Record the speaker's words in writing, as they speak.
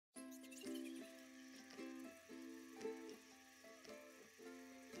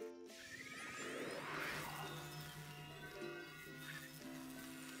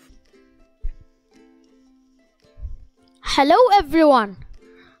Hello everyone,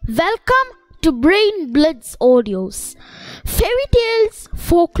 welcome to Brain Blitz Audios. Fairy tales,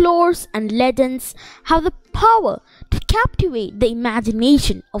 folklores and legends have the power to captivate the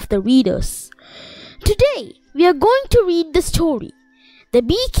imagination of the readers. Today we are going to read the story, The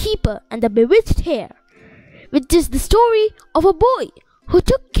Beekeeper and the Bewitched Hare, which is the story of a boy who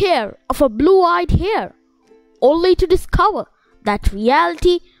took care of a blue-eyed hare, only to discover that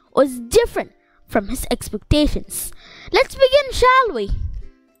reality was different from his expectations. Let's begin, shall we?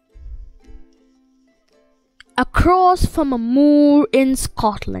 Across from a moor in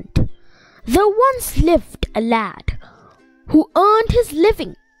Scotland, there once lived a lad who earned his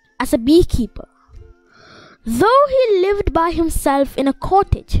living as a beekeeper. Though he lived by himself in a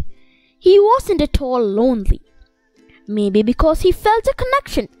cottage, he wasn't at all lonely. Maybe because he felt a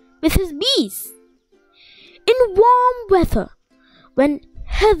connection with his bees. In warm weather, when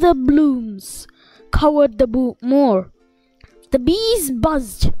heather blooms covered the moor, the bees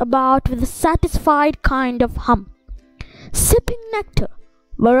buzzed about with a satisfied kind of hum, sipping nectar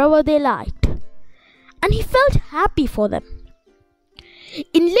wherever they liked, and he felt happy for them.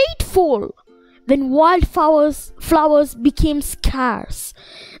 In late fall, when flowers became scarce,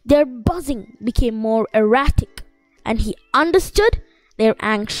 their buzzing became more erratic, and he understood their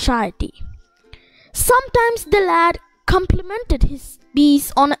anxiety. Sometimes the lad complimented his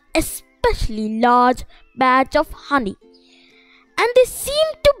bees on an especially large batch of honey, and they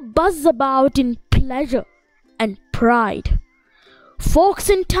seemed to buzz about in pleasure and pride. Folks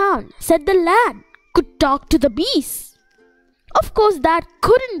in town said the lad could talk to the bees. Of course, that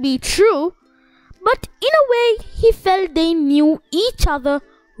couldn't be true, but in a way he felt they knew each other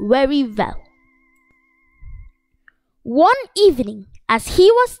very well. One evening, as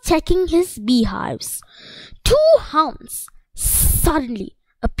he was checking his beehives, two hounds suddenly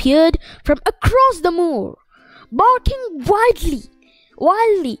appeared from across the moor, barking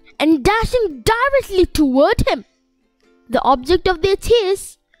wildly and dashing directly toward him. The object of their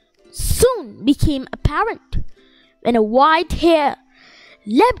chase soon became apparent when a white hare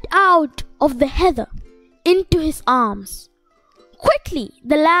leapt out of the heather into his arms. Quickly,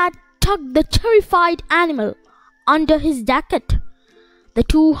 the lad tugged the terrified animal under his jacket. The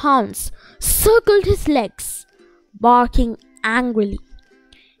two hounds circled his legs, barking angrily.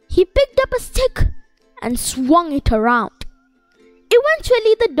 He picked up a stick and swung it around.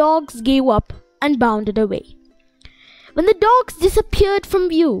 Eventually, the dogs gave up and bounded away. When the dogs disappeared from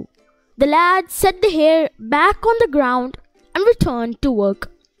view, the lad set the hare back on the ground and returned to work.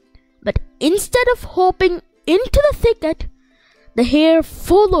 But instead of hopping into the thicket, the hare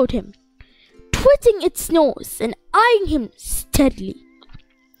followed him, twitching its nose and eyeing him steadily.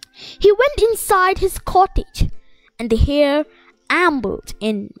 He went inside his cottage, and the hare ambled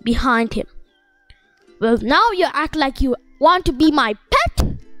in behind him. "Well, now you act like you want to be my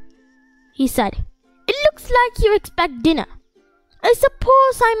pet," he said. "It looks like you expect dinner. I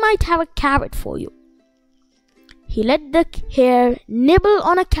suppose I might have a carrot for you." He let the hare nibble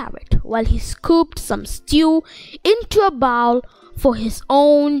on a carrot while he scooped some stew into a bowl for his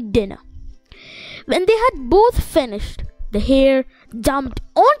own dinner. When they had both finished, the hare jumped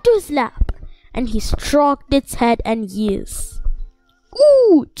onto his lap and he stroked its head and ears.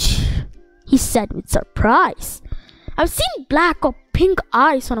 "Ouch!" he said with surprise. "I've seen black or pink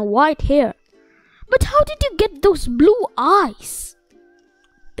eyes on a white hare, but how did you get those blue eyes?"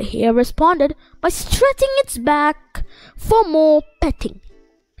 The hare responded by stretching its back for more petting.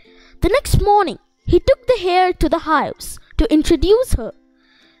 The next morning, he took the hare to the hives to introduce her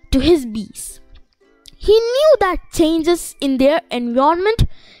to his bees. He knew that changes in their environment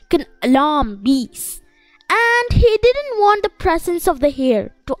can alarm bees, and he didn't want the presence of the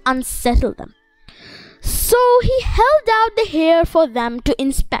hare to unsettle them. So he held out the hare for them to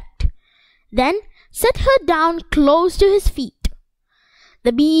inspect, then set her down close to his feet.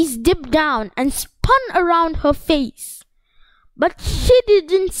 The bees dipped down and spun around her face, but she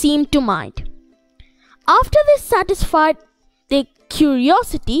didn't seem to mind. After they satisfied their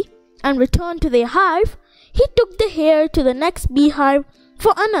curiosity and returned to their hive, he took the hare to the next beehive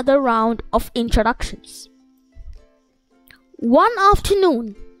for another round of introductions. One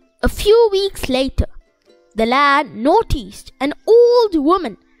afternoon, a few weeks later, the lad noticed an old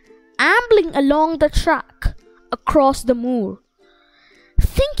woman ambling along the track across the moor.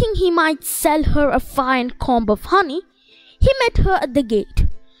 Thinking he might sell her a fine comb of honey, he met her at the gate.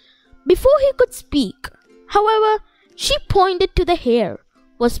 Before he could speak, however, she pointed to the hare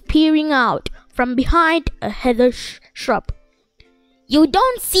was peering out from behind a heather shrub. "You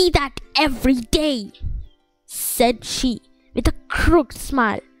don't see that every day," said she with a crooked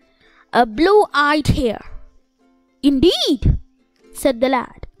smile. "A blue-eyed hare." "Indeed," said the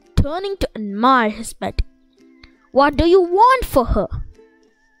lad, turning to admire his pet. "What do you want for her?"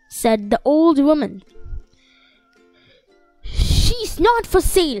 said the old woman. "She's not for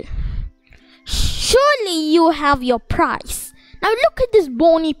sale. Surely you have your price. Now look at this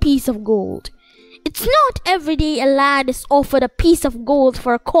bony piece of gold. It's not every day a lad is offered a piece of gold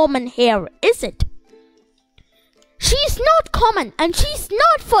for a common hare, is it?" "She's not common and she's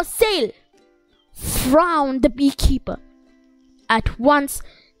not for sale," frowned the beekeeper. At once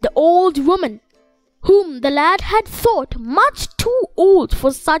the old woman, whom the lad had thought much too old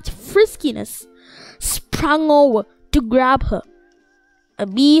for such friskiness, sprung over to grab her. A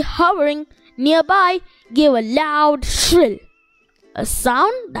bee hovering nearby gave a loud shrill, a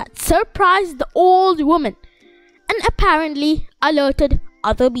sound that surprised the old woman and apparently alerted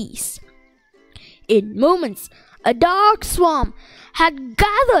other bees. In moments, a dark swarm had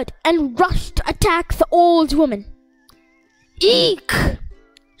gathered and rushed to attack the old woman. "Eek!"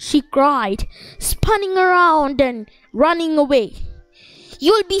 she cried, spinning around and running away.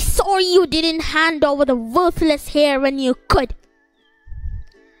 "You'll be sorry you didn't hand over the worthless hare when you could."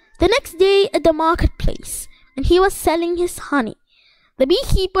 The next day at the marketplace, when he was selling his honey, the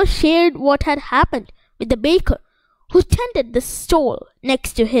beekeeper shared what had happened with the baker who tended the stall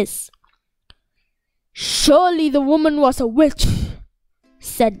next to his. "Surely the woman was a witch,"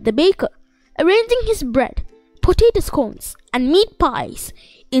 said the baker, arranging his bread, potato scones, and meat pies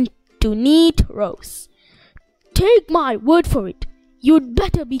into neat rows. "Take my word for it, you'd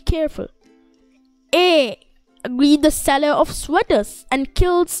better be careful." "Eh," agreed the seller of sweaters and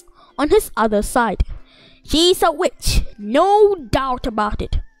kilts on his other side. "She's a witch, no doubt about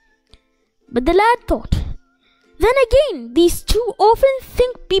it." But the lad thought, then again, these two often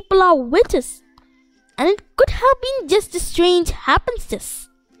think people are witches, and it could have been just a strange happenstance.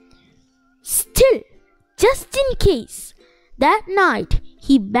 Still, just in case, that night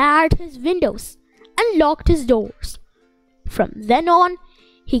he barred his windows and locked his doors. From then on,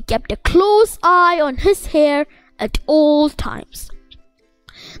 he kept a close eye on his hare at all times.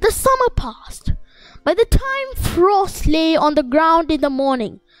 The summer passed. By the time frost lay on the ground in the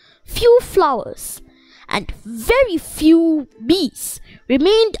morning, few flowers and very few bees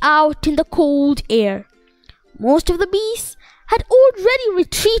remained out in the cold air. Most of the bees had already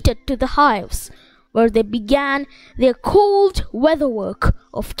retreated to the hives, where they began their cold weather work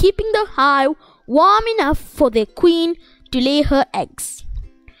of keeping the hive warm enough for their queen to lay her eggs.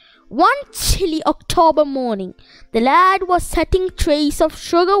 One chilly October morning, the lad was setting trays of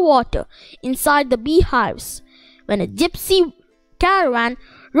sugar water inside the beehives when a gypsy caravan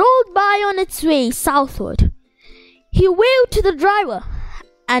rolled by on its way southward. He waved to the driver,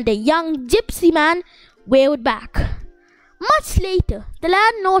 and a young gypsy man waved back. Much later, the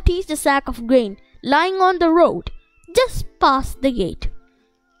lad noticed a sack of grain lying on the road just past the gate.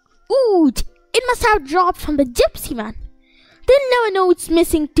 "Ooh, it must have dropped from the gypsy man. They'll never know it's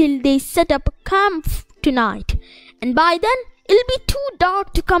missing till they set up a camp tonight, and by then it'll be too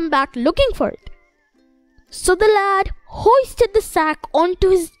dark to come back looking for it." So the lad hoisted the sack onto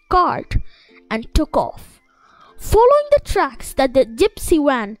his cart and took off, following the tracks that the gypsy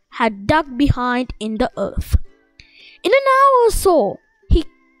van had dug behind in the earth. In an hour or so, he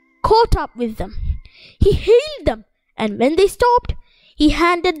caught up with them. He hailed them, and when they stopped, he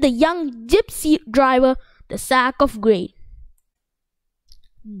handed the young gypsy driver the sack of grain.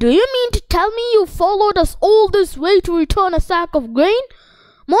 "Do you mean to tell me you followed us all this way to return a sack of grain?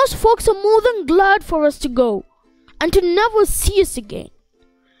 Most folks are more than glad for us to go, and to never see us again."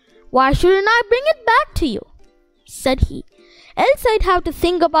 "Why shouldn't I bring it back to you?" said he. "Else I'd have to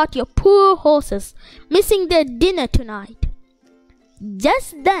think about your poor horses missing their dinner tonight."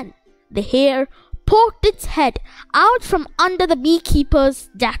 Just then, the hare poked its head out from under the beekeeper's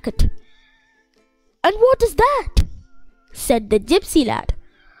jacket. "And what is that?" said the gypsy lad.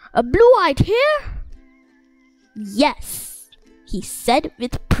 "A blue-eyed hare?" "Yes," he said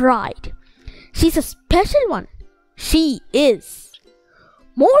with pride. "She's a special one. She is."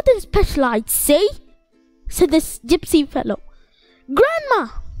 "More than special, I'd say," said this gypsy fellow. "Grandma,"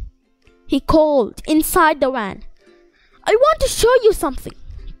 he called inside the van, "I want to show you something."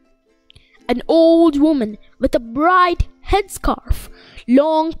 An old woman with a bright headscarf,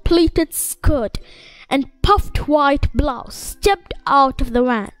 long pleated skirt, and puffed white blouse stepped out of the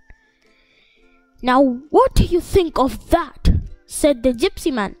van. "Now what do you think of that?" said the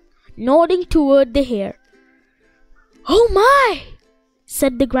gypsy man, nodding toward the hare. "Oh my!"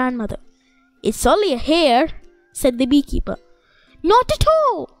 said the grandmother. "It's only a hare," said the beekeeper. "Not at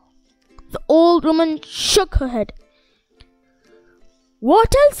all." The old woman shook her head.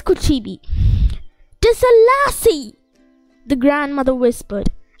 "What else could she be?" "'Tis a lassie," the grandmother whispered.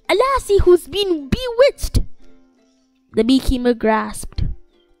 "A lassie who's been bewitched." The beekeeper grasped.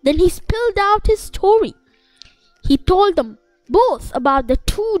 Then he spilled out his story. He told them both about the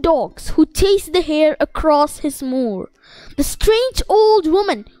two dogs who chased the hare across his moor, the strange old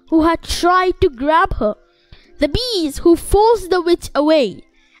woman who had tried to grab her, the bees who forced the witch away,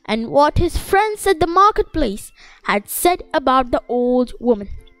 and what his friends at the marketplace had said about the old woman.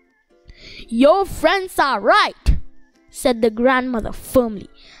 "Your friends are right," said the grandmother firmly.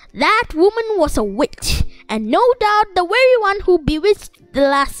 "That woman was a witch, and no doubt the very one who bewitched the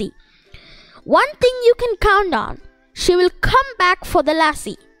lassie. One thing you can count on, she will come back for the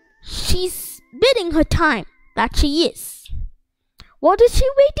lassie. She's biding her time, that she is." "What is she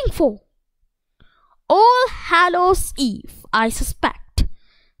waiting for?" "All Hallows Eve, I suspect,"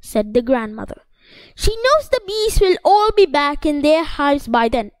 said the grandmother. "She knows the bees will all be back in their hives by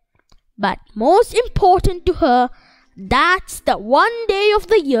then. But most important to her, that's the one day of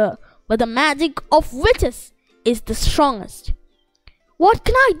the year where the magic of witches is the strongest." "What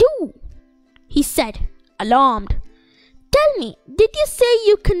can I do?" he said, alarmed. "Tell me, did you say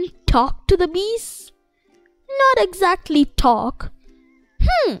you can talk to the bees?" "Not exactly talk."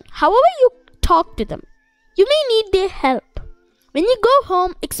 However you talk to them, you may need their help. When you go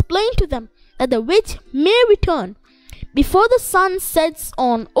home, explain to them that the witch may return before the sun sets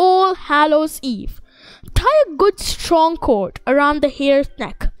on All Hallows Eve. Tie a good strong cord around the hare's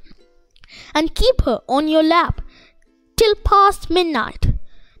neck and keep her on your lap till past midnight.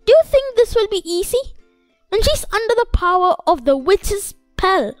 Do you think this will be easy? When she's under the power of the witch's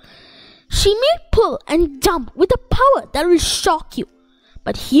spell, she may pull and jump with a power that will shock you.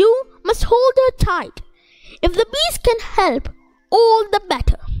 But you must hold her tight. If the bees can help, all the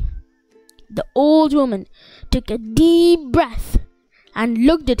better." The old woman took a deep breath and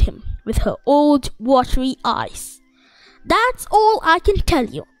looked at him with her old watery eyes. "That's all I can tell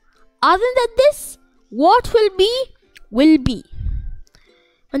you. Other than this, what will be, will be."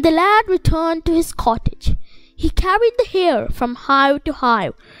 When the lad returned to his cottage, he carried the hare from hive to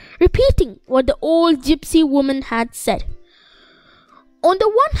hive, repeating what the old gypsy woman had said. On the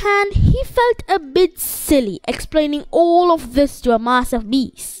one hand, he felt a bit silly explaining all of this to a mass of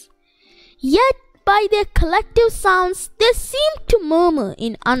bees. Yet, by their collective sounds, they seemed to murmur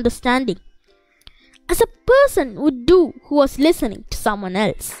in understanding, as a person would do who was listening to someone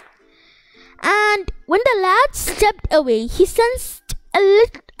else. And when the lad stepped away, he sensed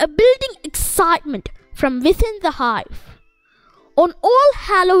a building excitement from within the hive. On All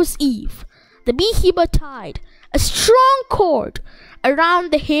Hallows Eve, the beekeeper tied a strong cord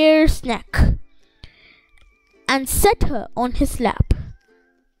around the hare's neck and set her on his lap.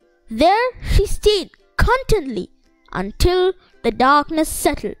 There she stayed contentedly until the darkness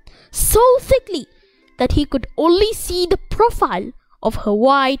settled so thickly that he could only see the profile of her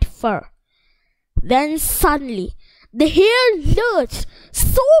white fur. Then suddenly the hare lurched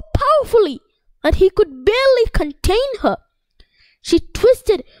so powerfully that he could barely contain her. She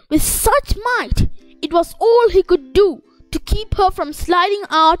twisted with such might it was all he could do to keep her from sliding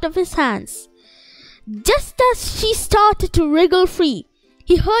out of his hands. Just as she started to wriggle free,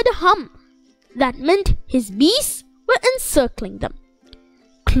 he heard a hum that meant his bees were encircling them.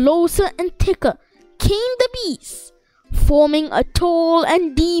 Closer and thicker came the bees, forming a tall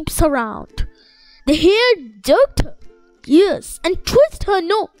and deep surround. The hare jerked her ears and twisted her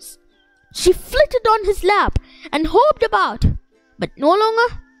nose. She flitted on his lap and hopped about, but no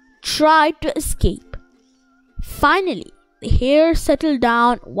longer tried to escape. Finally, the hare settled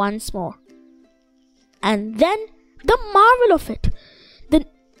down once more. And then the marvel of it!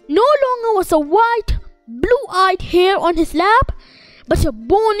 No longer was a white, blue-eyed hare on his lap, but a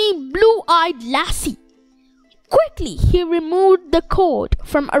bony, blue-eyed lassie. Quickly, he removed the cord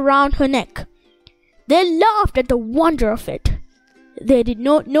from around her neck. They laughed at the wonder of it. They did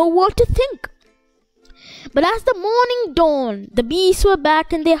not know what to think. But as the morning dawned, the bees were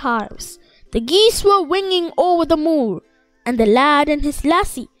back in their hives. The geese were winging over the moor, and the lad and his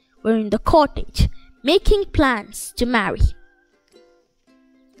lassie were in the cottage, making plans to marry.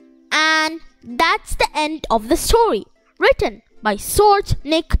 And that's the end of the story, written by Sorche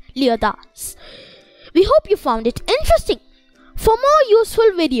Leodhas. We hope you found it interesting. For more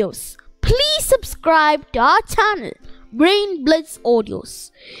useful videos, please subscribe to our channel, Blitz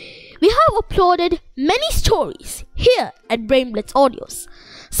Audios. We have uploaded many stories here at Blitz Audios.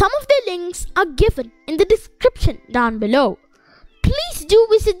 Some of the links are given in the description down below. Please do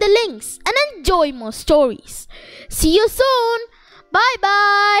visit the links and enjoy more stories. See you soon. Bye bye.